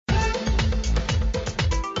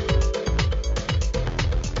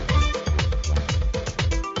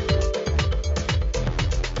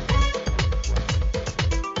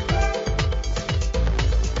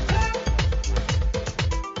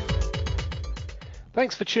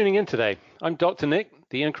Thanks for tuning in today. I'm Dr. Nick,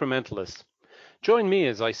 the Incrementalist. Join me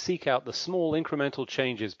as I seek out the small incremental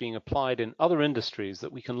changes being applied in other industries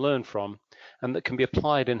that we can learn from and that can be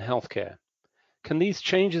applied in healthcare. Can these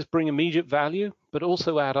changes bring immediate value, but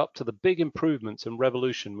also add up to the big improvements and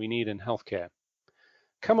revolution we need in healthcare?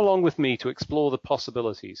 Come along with me to explore the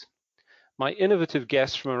possibilities. My innovative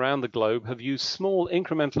guests from around the globe have used small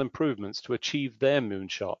incremental improvements to achieve their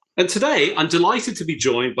moonshot. And today, I'm delighted to be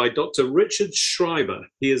joined by Dr. Richard Schreiber.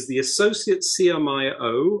 He is the Associate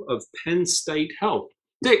CMIO of Penn State Health.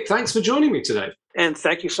 Dick, thanks for joining me today. And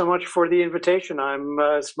thank you so much for the invitation.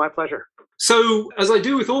 It's my pleasure. So, as I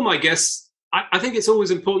do with all my guests, I think it's always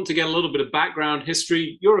important to get a little bit of background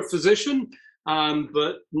history. You're a physician,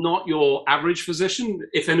 but not your average physician,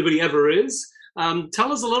 if anybody ever is.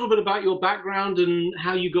 Tell us a little bit about your background and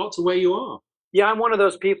how you got to where you are. Yeah, I'm one of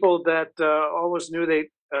those people that always knew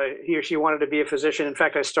he or she wanted to be a physician. In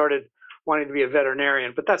fact, I started wanting to be a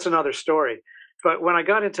veterinarian, but that's another story. But when I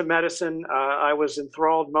got into medicine, I was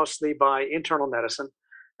enthralled mostly by internal medicine,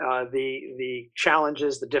 the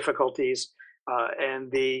challenges, the difficulties,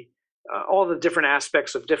 and all the different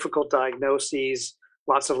aspects of difficult diagnoses,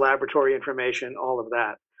 lots of laboratory information, all of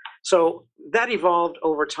that. So that evolved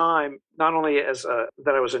over time, not only as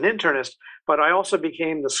that I was an internist, but I also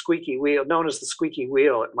became the squeaky wheel, known as the squeaky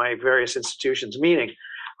wheel at my various institutions, meaning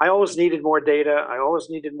I always needed more data. I always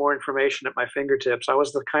needed more information at my fingertips. I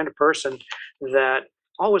was the kind of person that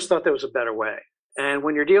always thought there was a better way. And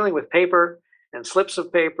when you're dealing with paper and slips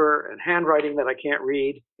of paper and handwriting that I can't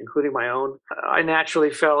read, including my own, I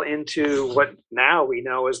naturally fell into what now we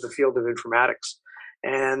know as the field of informatics.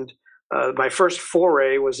 And my first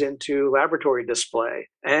foray was into laboratory display,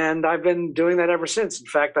 and I've been doing that ever since. In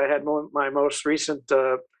fact, I had my most recent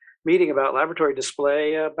meeting about laboratory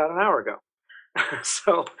display about an hour ago.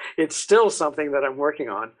 So it's still something that I'm working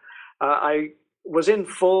on. I was in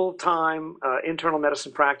full-time internal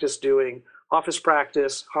medicine practice doing office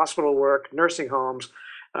practice, hospital work, nursing homes,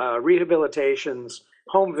 rehabilitations,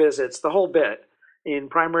 home visits, the whole bit in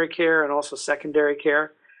primary care and also secondary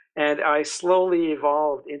care. And I slowly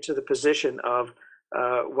evolved into the position of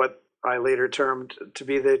what I later termed to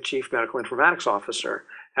be the chief medical informatics officer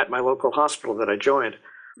at my local hospital that I joined.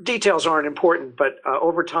 Details aren't important, but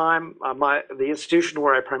over time, the institution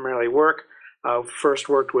where I primarily work first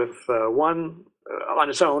worked with one on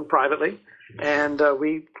its own privately, and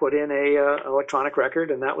we put in a electronic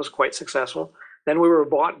record, and that was quite successful. Then we were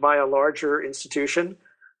bought by a larger institution.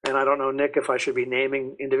 And I don't know, Nick, if I should be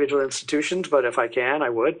naming individual institutions, but if I can, I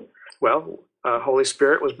would. Well, Holy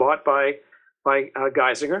Spirit was bought by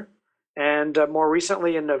Geisinger. And more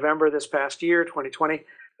recently, in November this past year, 2020,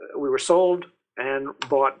 we were sold and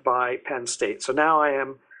bought by Penn State. So now I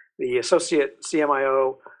am the Associate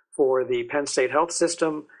CMIO for the Penn State Health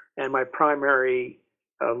System, and my primary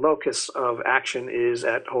locus of action is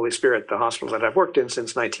at Holy Spirit, the hospital that I've worked in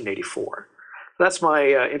since 1984. That's my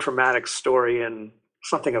informatics story in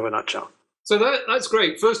something of a nutshell. So that's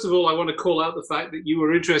great. First of all, I want to call out the fact that you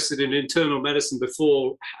were interested in internal medicine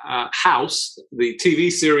before House, the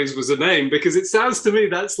TV series, was a name, because it sounds to me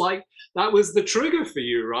that was the trigger for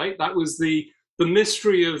you, right? That was the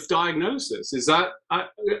mystery of diagnosis. Is that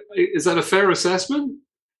a fair assessment?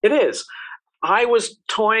 It is. I was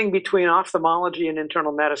toying between ophthalmology and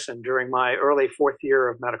internal medicine during my early fourth year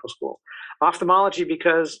of medical school. Ophthalmology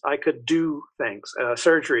because I could do things,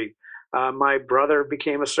 surgery. My brother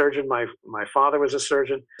became a surgeon. My father was a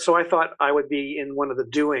surgeon. So I thought I would be in one of the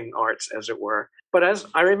doing arts, as it were. But as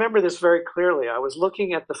I remember this very clearly, I was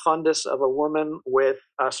looking at the fundus of a woman with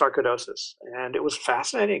sarcoidosis, and it was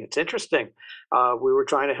fascinating. It's interesting. We were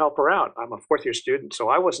trying to help her out. I'm a fourth-year student, so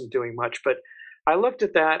I wasn't doing much. But I looked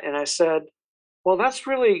at that and I said, well, that's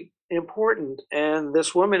really important, and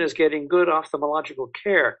this woman is getting good ophthalmological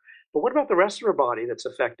care. But what about the rest of her body that's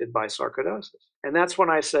affected by sarcoidosis? And that's when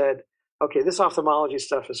I said, okay, this ophthalmology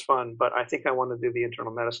stuff is fun, but I think I want to do the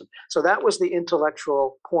internal medicine. So that was the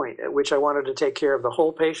intellectual point at which I wanted to take care of the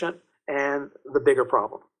whole patient and the bigger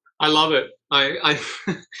problem. I love it.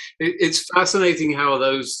 It's fascinating how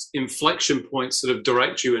those inflection points sort of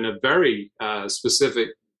direct you in a very specific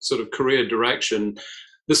sort of career direction.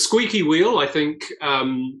 The squeaky wheel, I think,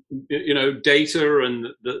 data and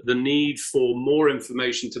the need for more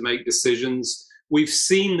information to make decisions. We've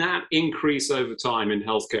seen that increase over time in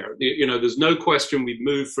healthcare. There's no question we've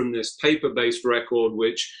moved from this paper-based record,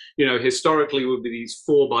 which, historically would be these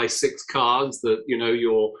 4x6 cards that,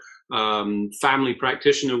 your family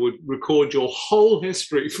practitioner would record your whole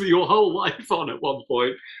history for your whole life on at one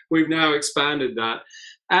point. We've now expanded that.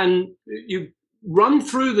 And you run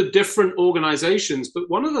through the different organizations, but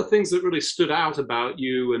one of the things that really stood out about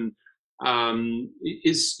you, and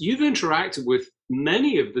is you've interacted with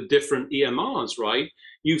many of the different EMRs, right?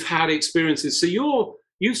 You've had experiences, so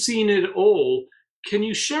you've seen it all. Can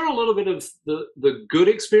you share a little bit of the good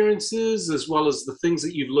experiences as well as the things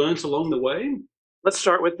that you've learned along the way? Let's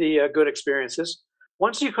start with the good experiences.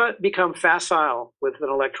 Once you become facile with an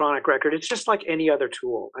electronic record, it's just like any other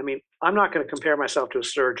tool. I mean, I'm not going to compare myself to a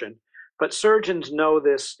surgeon, but surgeons know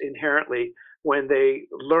this inherently when they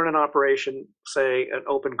learn an operation, say an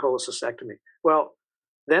open cholecystectomy. Well,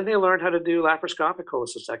 then they learn how to do laparoscopic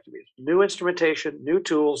cholecystectomies, new instrumentation, new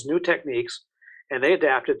tools, new techniques, and they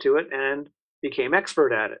adapted to it and became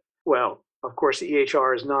expert at it. Well, of course, the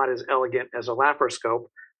EHR is not as elegant as a laparoscope,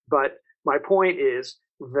 but my point is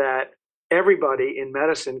that everybody in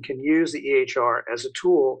medicine can use the EHR as a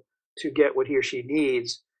tool to get what he or she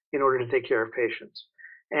needs in order to take care of patients.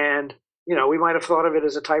 And, we might have thought of it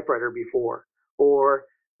as a typewriter before, or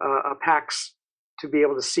a PACS to be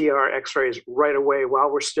able to see our x-rays right away while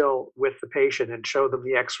we're still with the patient and show them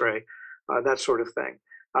the x-ray, that sort of thing.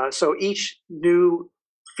 So each new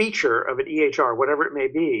feature of an EHR, whatever it may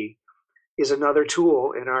be, is another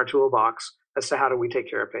tool in our toolbox as to how do we take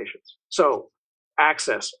care of patients. So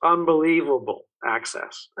access, unbelievable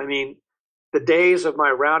access. I mean, the days of my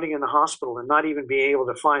rounding in the hospital and not even being able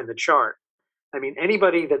to find the chart. I mean,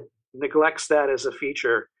 anybody that neglects that as a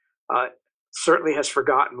feature certainly has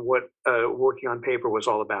forgotten what working on paper was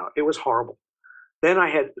all about. It was horrible. Then I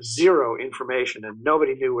had zero information and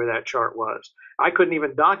nobody knew where that chart was. I couldn't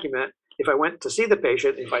even document if I went to see the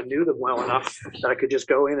patient, if I knew them well enough that I could just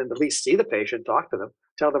go in and at least see the patient, talk to them,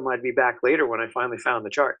 tell them I'd be back later when I finally found the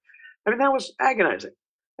chart. I mean, that was agonizing.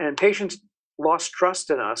 And patients lost trust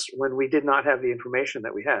in us when we did not have the information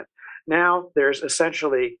that we had. Now there's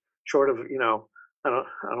essentially, short of, an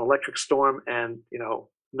electric storm and,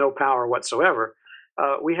 no power whatsoever,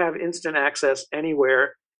 we have instant access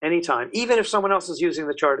anywhere, anytime, even if someone else is using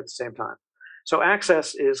the chart at the same time. So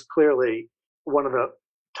access is clearly one of the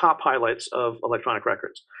top highlights of electronic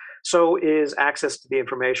records. So is access to the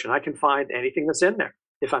information. I can find anything that's in there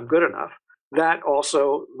if I'm good enough. That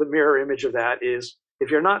also, the mirror image of that is, if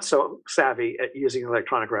you're not so savvy at using an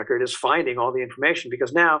electronic record, is finding all the information,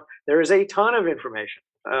 because now there is a ton of information,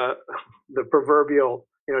 the proverbial,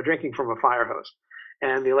 drinking from a fire hose.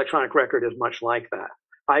 And the electronic record is much like that.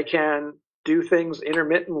 I can do things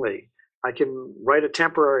intermittently. I can write a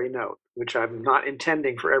temporary note, which I'm not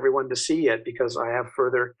intending for everyone to see yet because I have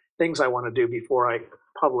further things I want to do before I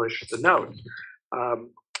publish the note.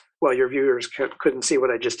 Well, your viewers couldn't see what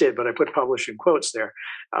I just did, but I put publish in quotes there.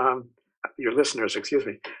 Your listeners, excuse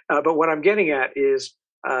me. But what I'm getting at is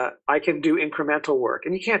I can do incremental work.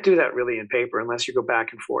 And you can't do that really in paper unless you go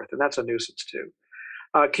back and forth. And that's a nuisance too.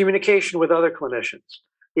 Communication with other clinicians.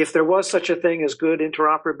 If there was such a thing as good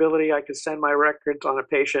interoperability, I could send my records on a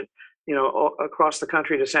patient, across the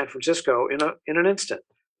country to San Francisco in an instant.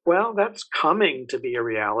 Well, that's coming to be a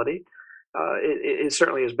reality. It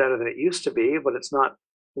certainly is better than it used to be, but it's not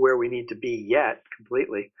where we need to be yet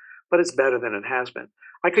completely. But it's better than it has been.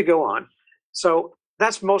 I could go on. So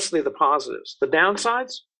that's mostly the positives. The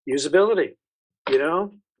downsides, usability.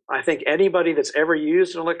 I think anybody that's ever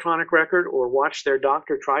used an electronic record or watched their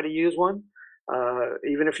doctor try to use one,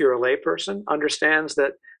 even if you're a layperson, understands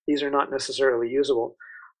that these are not necessarily usable.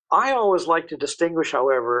 I always like to distinguish,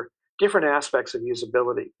 however, different aspects of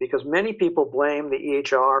usability, because many people blame the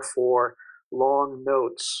EHR for long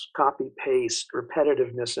notes, copy paste,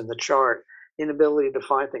 repetitiveness in the chart, inability to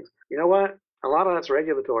find things. You know what? A lot of that's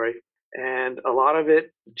regulatory, and a lot of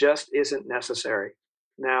it just isn't necessary.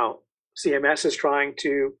 Now, CMS is trying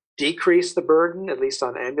to decrease the burden, at least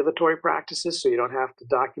on ambulatory practices, so you don't have to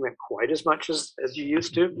document quite as much as you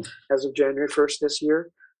used to as of January 1st this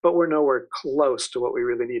year, but we're nowhere close to what we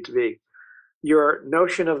really need to be. Your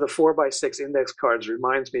notion of the 4x6 index cards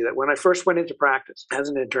reminds me that when I first went into practice as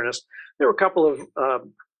an internist, there were a couple of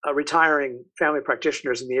retiring family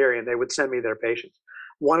practitioners in the area, and they would send me their patients.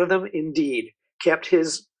 One of them, indeed, kept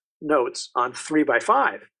his notes on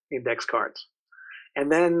 3x5 index cards.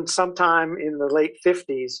 And then sometime in the late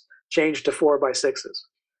 50s, changed to 4x6s.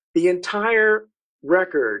 The entire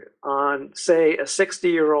record on, say, a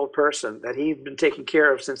 60-year-old person that he'd been taking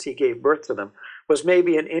care of since he gave birth to them was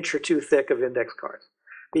maybe an inch or two thick of index cards,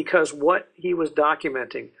 because what he was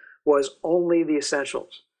documenting was only the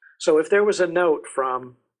essentials. So if there was a note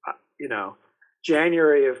from,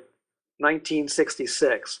 January of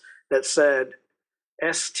 1966 that said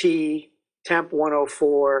ST temp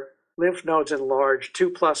 104, lymph nodes enlarged,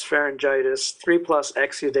 2+ pharyngitis, 3+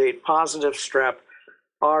 exudate, positive strep,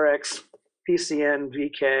 RX, PCN,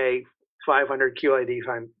 VK, 500 QID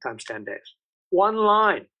times 10 days. One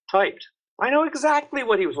line typed. I know exactly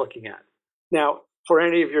what he was looking at. Now, for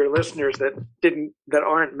any of your listeners that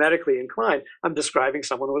aren't medically inclined, I'm describing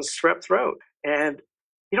someone with strep throat. And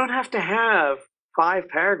you don't have to have 5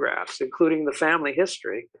 paragraphs, including the family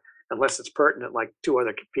history, unless it's pertinent, like 2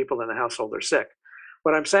 other people in the household are sick.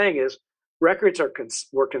 What I'm saying is records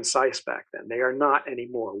were concise back then. They are not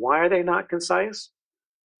anymore. Why are they not concise?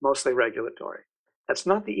 Mostly regulatory. That's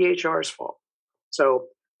not the EHR's fault. So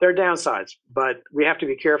there are downsides, but we have to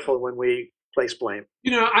be careful when we place blame.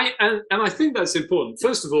 I think that's important.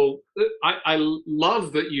 First of all, I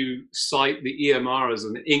love that you cite the EMR as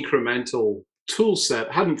an incremental tool set.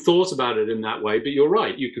 I hadn't thought about it in that way, but you're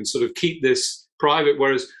right. You can sort of keep this private,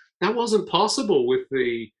 whereas that wasn't possible with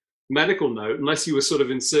the medical note unless you were sort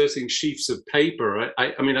of inserting sheafs of paper.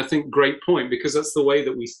 I think great point, because that's the way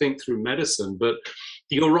that we think through medicine. But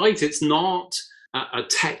you're right, it's not a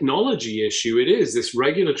technology issue. It is this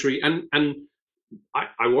regulatory and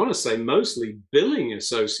I want to say mostly billing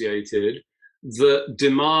associated that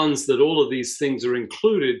demands that all of these things are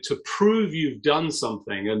included to prove you've done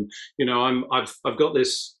something. And I've got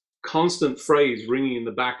this constant phrase ringing in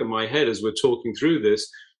the back of my head as we're talking through this.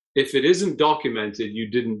 If it isn't documented,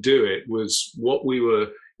 you didn't do it, was what we were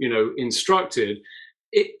instructed.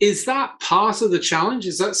 Is that part of the challenge?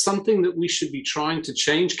 Is that something that we should be trying to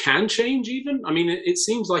change, can change even? I mean, it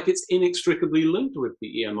seems like it's inextricably linked with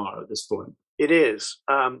the EMR at this point. It is.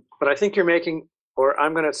 But I think you're making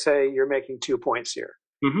 2 points here.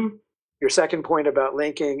 Mm-hmm. Your second point about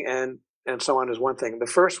linking and so on is one thing. The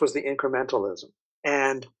first was the incrementalism,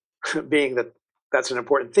 and being that's an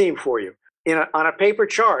important theme for you. On a paper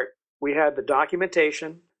chart, we had the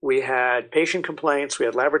documentation, we had patient complaints, we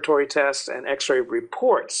had laboratory tests and X-ray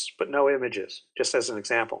reports, but no images, just as an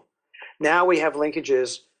example. Now we have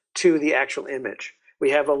linkages to the actual image.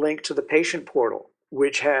 We have a link to the patient portal,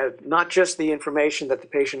 which had not just the information that the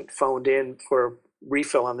patient phoned in for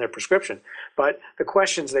refill on their prescription, but the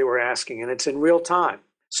questions they were asking, and it's in real time.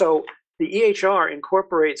 So the EHR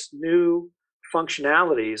incorporates new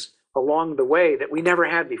functionalities along the way that we never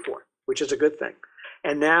had before, which is a good thing.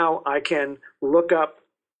 And now I can look up,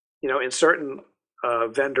 in certain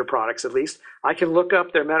vendor products at least, I can look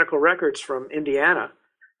up their medical records from Indiana,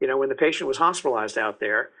 when the patient was hospitalized out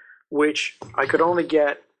there, which I could only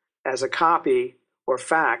get as a copy or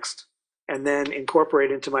faxed and then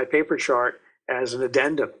incorporate into my paper chart as an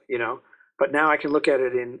addendum, but now I can look at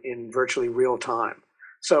it in virtually real time.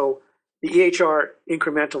 So the EHR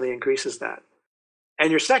incrementally increases that.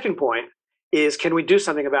 And your second point is, can we do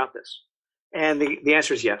something about this? And the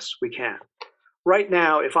answer is yes, we can. Right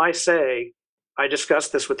now, if I say I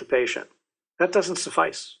discussed this with the patient, that doesn't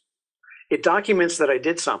suffice. It documents that I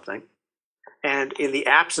did something, and in the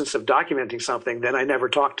absence of documenting something, then I never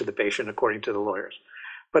talk to the patient according to the lawyers.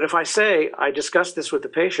 But if I say I discussed this with the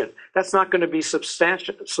patient, that's not going to be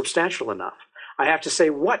substantial enough. I have to say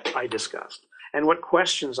what I discussed and what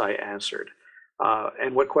questions I answered,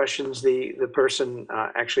 and what questions the person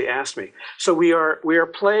actually asked me. So we are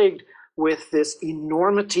plagued with this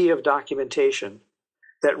enormity of documentation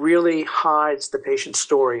that really hides the patient's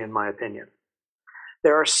story, in my opinion.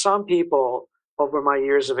 There are some people over my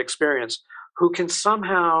years of experience who can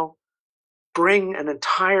somehow bring an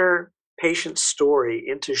entire patient's story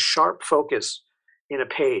into sharp focus in a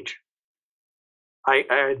page. I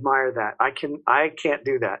admire that. I can't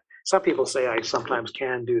do that. Some people say I sometimes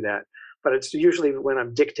can do that, but it's usually when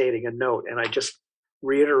I'm dictating a note and I just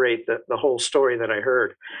reiterate the whole story that I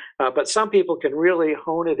heard. But some people can really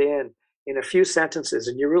hone it in a few sentences,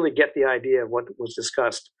 and you really get the idea of what was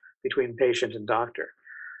discussed between patient and doctor.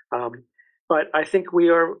 But I think we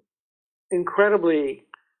are incredibly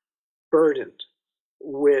burdened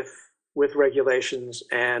with regulations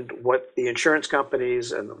and what the insurance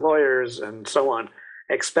companies and the lawyers and so on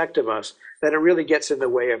expect of us, that it really gets in the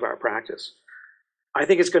way of our practice. I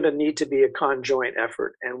think it's going to need to be a conjoint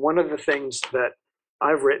effort. And one of the things that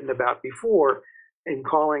I've written about before in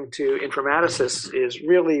calling to informaticists is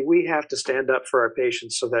really we have to stand up for our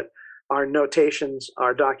patients so that our notations,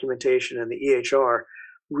 our documentation, and the EHR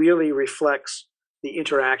really reflects the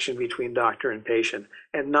interaction between doctor and patient,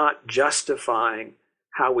 and not justifying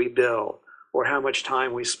how we bill or how much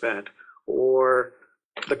time we spent or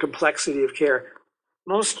the complexity of care.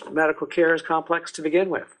 Most medical care is complex to begin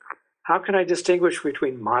with. How can I distinguish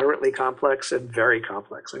between moderately complex and very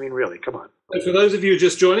complex? I mean, really, come on. And for those of you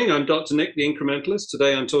just joining, I'm Dr. Nick, the Incrementalist.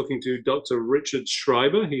 Today I'm talking to Dr. Richard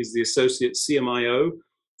Schreiber. He's the Associate CMIO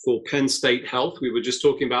for Penn State Health. We were just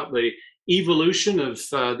talking about the evolution of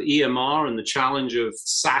the EMR and the challenge of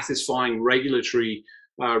satisfying regulatory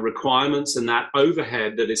requirements and that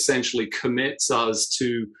overhead that essentially commits us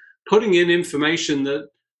to putting in information that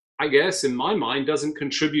I guess, in my mind, doesn't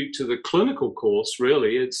contribute to the clinical course,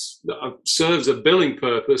 really. It serves a billing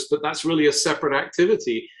purpose, but that's really a separate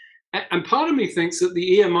activity. And part of me thinks that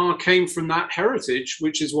the EMR came from that heritage,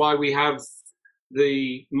 which is why we have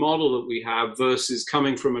the model that we have versus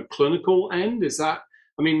coming from a clinical end. Is that,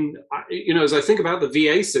 I mean, as I think about the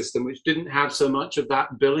VA system, which didn't have so much of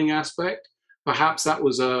that billing aspect, perhaps that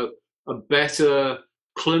was a better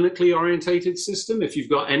clinically orientated system, if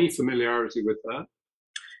you've got any familiarity with that.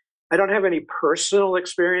 I don't have any personal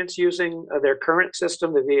experience using their current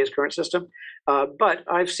system, the VA's current system, but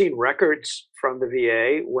I've seen records from the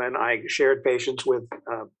VA when I shared patients with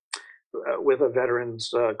a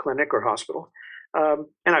veterans clinic or hospital.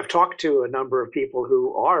 And I've talked to a number of people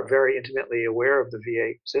who are very intimately aware of the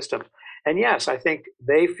VA system. And yes, I think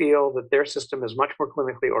they feel that their system is much more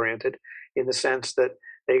clinically oriented in the sense that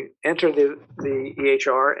they enter the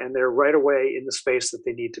EHR and they're right away in the space that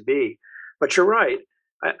they need to be. But you're right.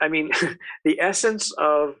 I mean, the essence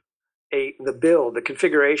of the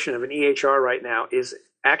configuration of an EHR right now is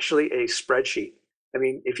actually a spreadsheet. I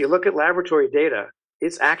mean, if you look at laboratory data,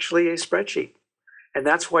 it's actually a spreadsheet. And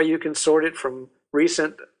that's why you can sort it from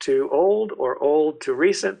recent to old, or old to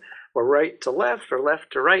recent, or right to left, or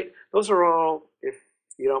left to right. Those are all, if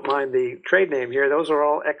you don't mind the trade name here, those are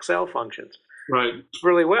all Excel functions. Right.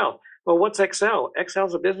 Really well. Well, what's Excel? Excel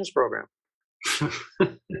is a business program.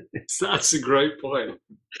 That's a great point.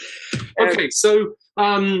 Okay, so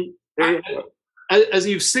as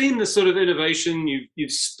you've seen the sort of innovation,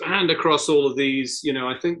 you've spanned across all of these.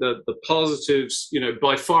 I think the positives,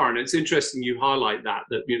 by far, and it's interesting you highlight that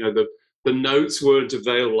the notes weren't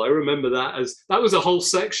available. I remember that was a whole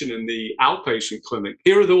section in the outpatient clinic.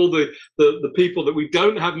 Here are all the people that we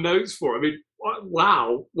don't have notes for. I mean,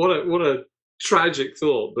 wow, what a tragic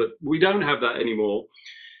thought, but we don't have that anymore.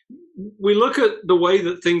 We look at the way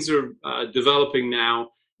that things are developing now.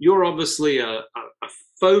 You're obviously a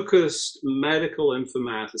focused medical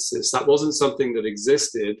informaticist. That wasn't something that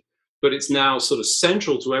existed, but it's now sort of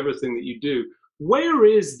central to everything that you do. Where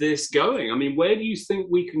is this going? I mean, where do you think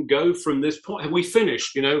we can go from this point? Have we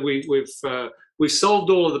finished? We've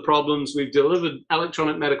solved all of the problems. We've delivered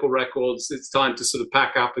electronic medical records. It's time to sort of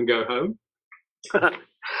pack up and go home.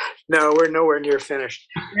 No, we're nowhere near finished.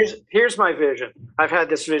 Here's my vision. I've had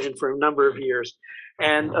this vision for a number of years,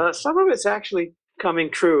 and some of it's actually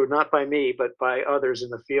coming true, not by me, but by others in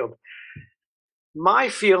the field. My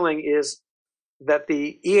feeling is that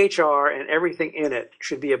the EHR and everything in it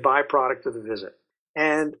should be a byproduct of the visit.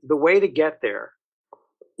 And the way to get there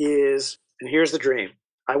is, and here's the dream.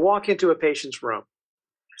 I walk into a patient's room.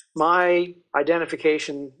 My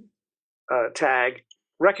identification tag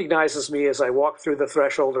recognizes me as I walk through the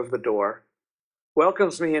threshold of the door,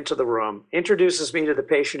 welcomes me into the room, introduces me to the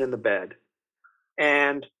patient in the bed,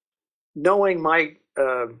 and knowing my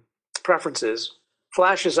preferences,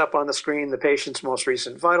 flashes up on the screen the patient's most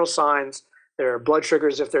recent vital signs, their blood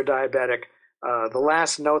sugars if they're diabetic, the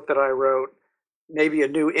last note that I wrote, maybe a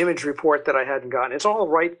new image report that I hadn't gotten. It's all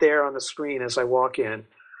right there on the screen as I walk in.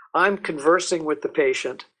 I'm conversing with the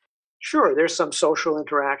patient. Sure, there's some social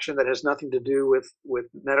interaction that has nothing to do with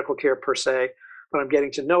medical care per se, but I'm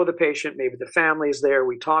getting to know the patient, maybe the family is there,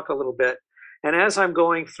 we talk a little bit. And as I'm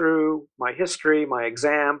going through my history, my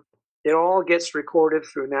exam, it all gets recorded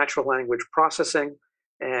through natural language processing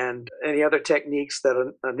and any other techniques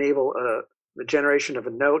that enable the generation of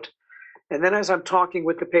a note. And then as I'm talking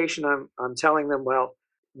with the patient, I'm telling them, well,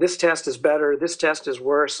 this test is better, this test is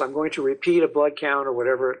worse, I'm going to repeat a blood count or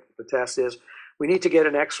whatever the test is. We need to get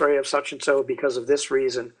an x-ray of such and so because of this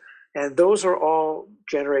reason. And those are all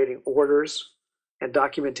generating orders and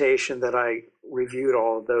documentation that I reviewed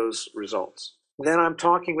all of those results. Then I'm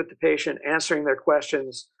talking with the patient, answering their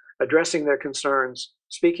questions, addressing their concerns,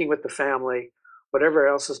 speaking with the family, whatever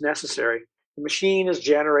else is necessary. The machine is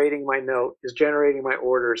generating my note, is generating my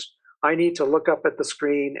orders. I need to look up at the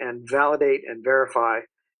screen and validate and verify.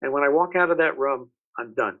 And when I walk out of that room,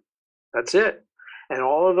 I'm done. That's it. And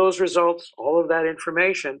all of those results, all of that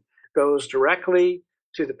information goes directly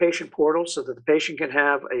to the patient portal so that the patient can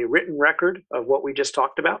have a written record of what we just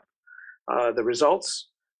talked about, the results,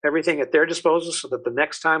 everything at their disposal, so that the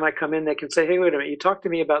next time I come in, they can say, hey, wait a minute, you talked to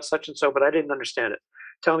me about such and so, but I didn't understand it.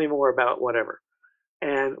 Tell me more about whatever.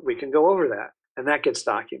 And we can go over that, and that gets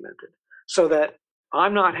documented so that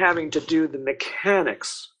I'm not having to do the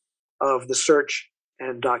mechanics of the search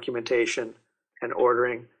and documentation and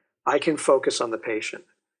ordering. I can focus on the patient.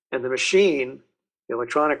 And the machine, the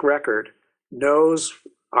electronic record, knows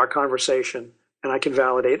our conversation, and I can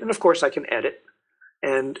validate. And of course, I can edit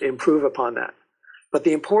and improve upon that. But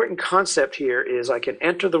the important concept here is I can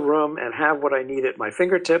enter the room and have what I need at my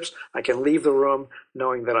fingertips. I can leave the room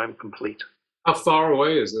knowing that I'm complete. How far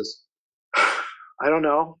away is this? I don't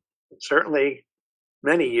know. Certainly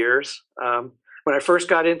many years. When I first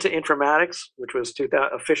got into informatics, which was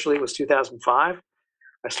officially was 2005,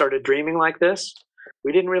 I started dreaming like this.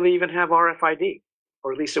 We didn't really even have RFID,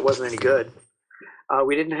 or at least it wasn't any good.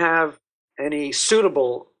 We didn't have any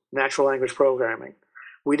suitable natural language programming.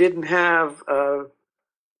 We didn't have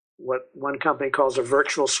what one company calls a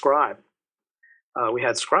virtual scribe. We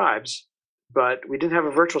had scribes, but we didn't have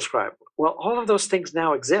a virtual scribe. Well, all of those things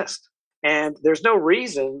now exist. And there's no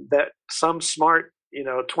reason that some smart,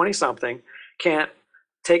 20-something can't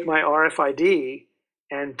take my RFID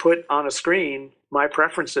and put on a screen my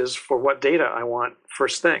preferences for what data I want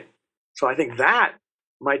first thing. So I think that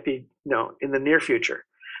might be, in the near future.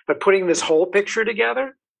 But putting this whole picture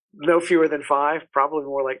together, no fewer than 5, probably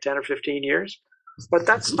more like 10 or 15 years. But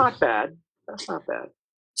that's not bad. That's not bad.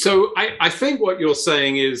 So I think what you're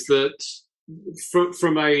saying is that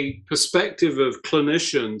from a perspective of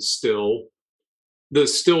clinicians still,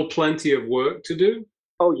 there's still plenty of work to do?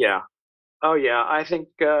 Oh, yeah. I think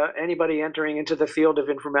anybody entering into the field of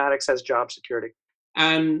informatics has job security.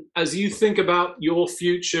 And as you think about your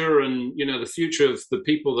future and, the future of the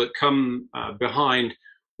people that come behind,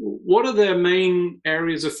 what are their main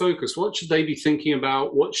areas of focus? What should they be thinking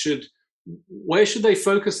about? Where should they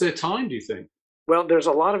focus their time, do you think? Well, there's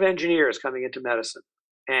a lot of engineers coming into medicine.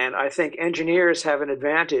 And I think engineers have an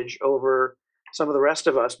advantage over some of the rest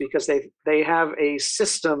of us because they have a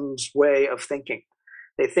systems way of thinking.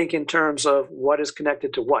 They think in terms of what is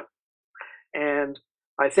connected to what. And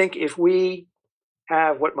I think if we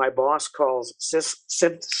have what my boss calls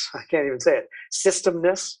systemness,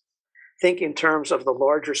 think in terms of the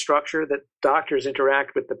larger structure that doctors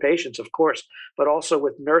interact with the patients, of course, but also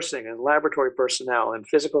with nursing and laboratory personnel and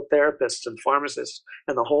physical therapists and pharmacists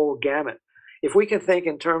and the whole gamut. If we can think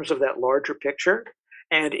in terms of that larger picture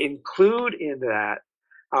and include in that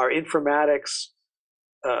our informatics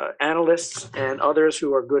analysts and others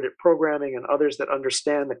who are good at programming and others that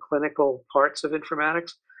understand the clinical parts of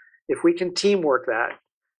informatics, if we can teamwork that,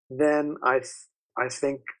 then I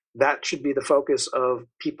think that should be the focus of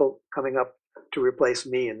people coming up to replace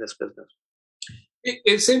me in this business.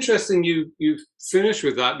 It's interesting you finish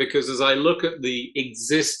with that, because as I look at the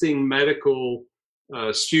existing medical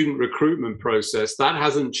student recruitment process, that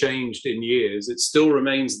hasn't changed in years. It still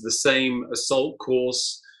remains the same assault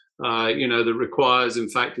course, that requires, in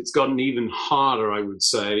fact, it's gotten even harder, I would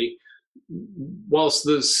say. Whilst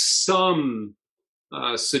there's some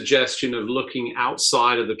suggestion of looking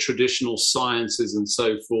outside of the traditional sciences and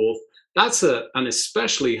so forth, that's an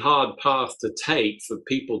especially hard path to take for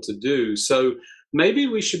people to do. So maybe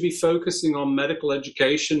we should be focusing on medical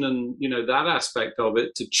education and, that aspect of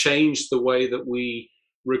it to change the way that we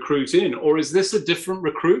recruit in. Or is this a different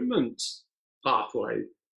recruitment pathway?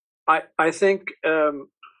 I think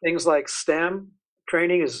things like STEM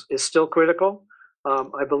training is still critical.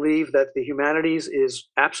 I believe that the humanities is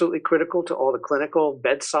absolutely critical to all the clinical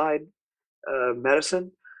bedside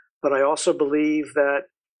medicine, but I also believe that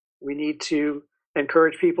we need to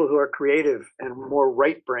encourage people who are creative and more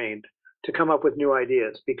right-brained to come up with new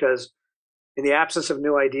ideas, because in the absence of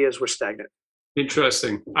new ideas, we're stagnant.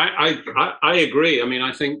 Interesting. I agree. I mean,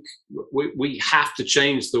 I think we have to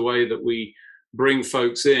change the way that we bring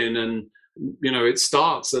folks in, and it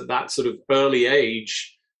starts at that sort of early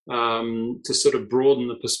age to sort of broaden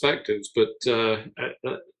the perspectives, but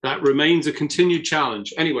that remains a continued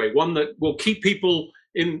challenge. Anyway, one that will keep people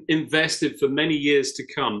invested for many years to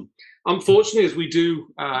come. Unfortunately, as we do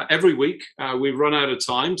every week, we've run out of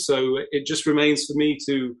time, so it just remains for me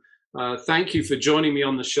to thank you for joining me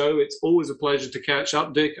on the show. It's always a pleasure to catch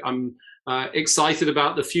up, Dick. I'm excited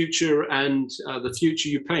about the future and the future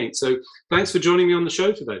you paint. So thanks for joining me on the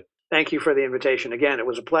show today. Thank you for the invitation. Again, it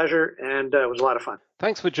was a pleasure, and it was a lot of fun.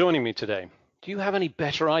 Thanks for joining me today. Do you have any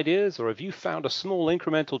better ideas, or have you found a small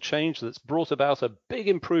incremental change that's brought about a big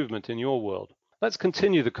improvement in your world? Let's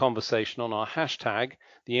continue the conversation on our hashtag,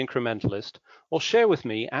 The Incrementalist, or share with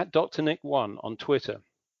me at DrNick1 on Twitter.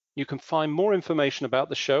 You can find more information about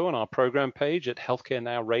the show on our program page at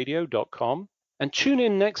healthcarenowradio.com. And tune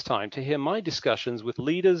in next time to hear my discussions with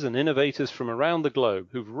leaders and innovators from around the globe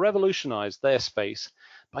who've revolutionized their space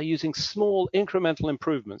by using small incremental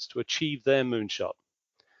improvements to achieve their moonshot.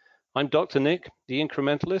 I'm Dr. Nick, the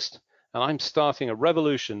Incrementalist, and I'm starting a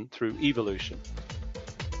revolution through evolution.